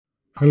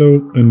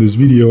Hello, in this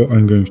video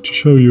I'm going to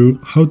show you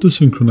how to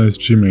synchronize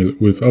Gmail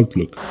with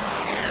Outlook.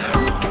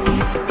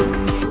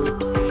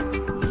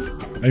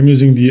 I'm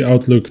using the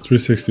Outlook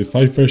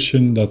 365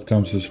 version that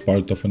comes as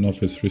part of an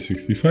Office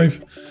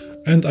 365,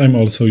 and I'm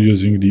also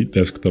using the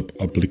desktop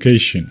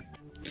application.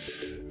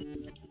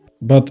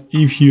 But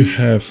if you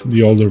have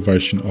the older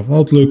version of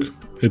Outlook,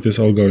 it is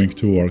all going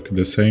to work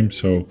the same,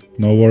 so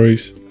no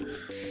worries.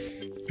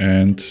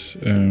 And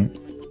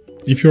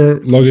if you're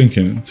logging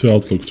in to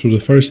Outlook through the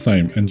first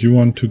time and you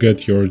want to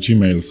get your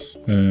emails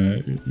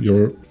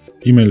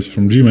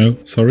from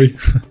Gmail, sorry,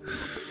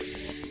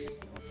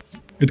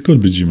 it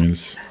could be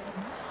Gmails.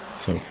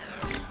 So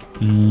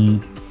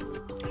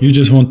you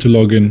just want to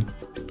log in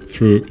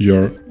through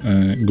your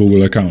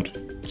Google account.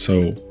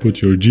 So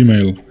put your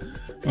Gmail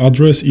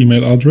address,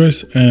 email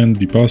address, and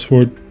the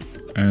password,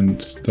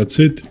 and that's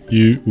it.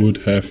 You would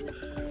have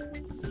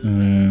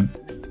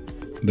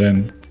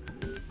then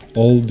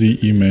all the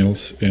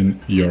emails in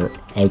your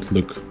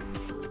Outlook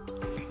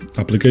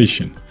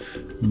application.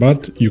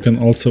 But you can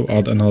also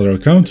add another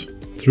account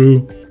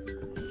through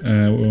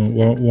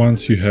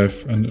once you have,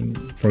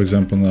 for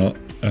example,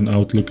 an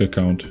Outlook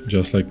account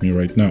just like me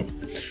right now.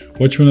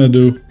 What you want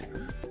to do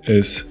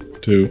is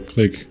to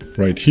click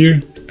right here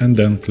and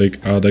then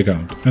click add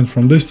account. And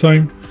from this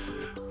time,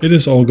 it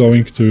is all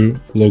going to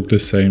look the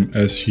same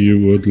as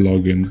you would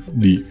log in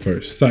the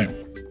first time.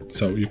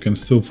 So you can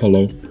still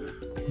follow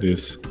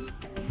these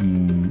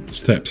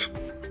steps.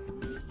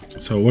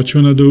 So what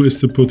you want to do is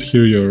to put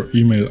here your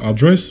email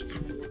address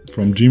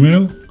from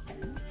Gmail,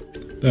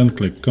 then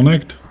click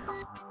connect.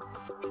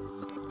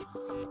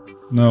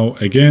 Now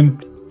again,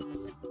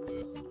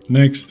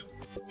 next,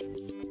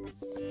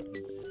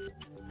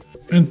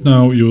 and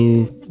now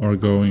you are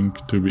going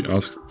to be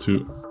asked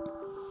to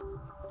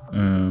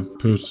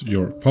put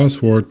your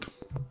password,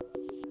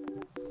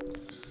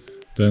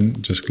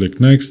 then just click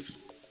next,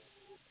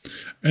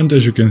 and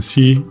as you can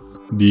see,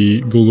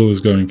 the Google is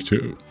going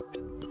to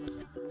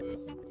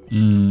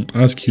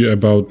ask you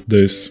about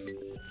this,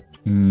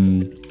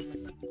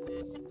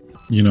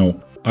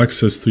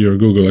 access to your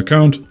Google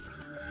account,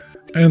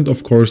 and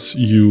of course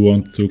you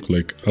want to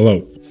click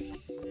allow.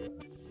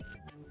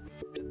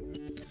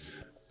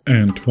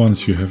 And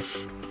once you have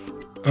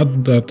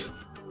added that,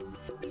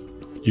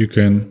 you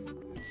can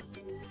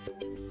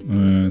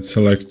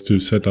select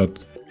to set up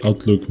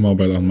Outlook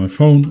mobile on my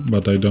phone,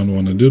 but I don't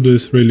want to do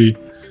this really,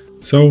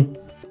 so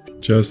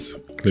just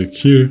click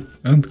here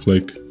and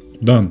click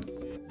done.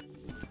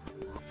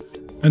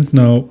 And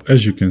now,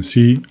 as you can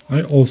see,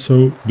 I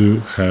also do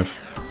have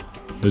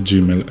the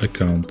Gmail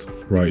account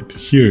right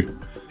here,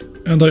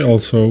 and I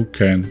also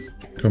can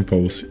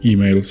compose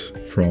emails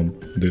from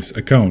this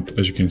account.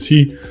 As you can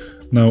see,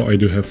 now I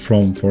do have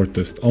from for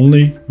test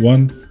only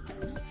one,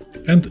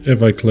 and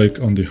if I click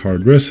on the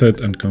hard reset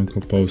and can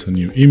compose a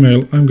new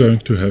email, I'm going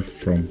to have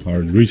from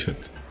hard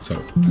reset. So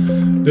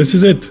this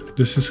is it.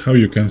 This is how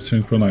you can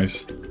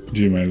synchronize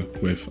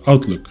Gmail with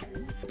Outlook.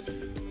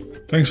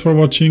 Thanks for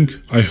watching.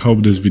 I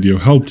hope this video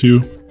helped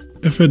you.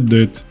 If it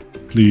did,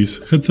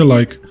 please hit the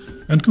like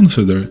and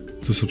consider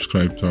to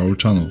subscribe to our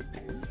channel.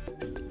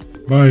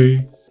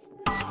 Bye!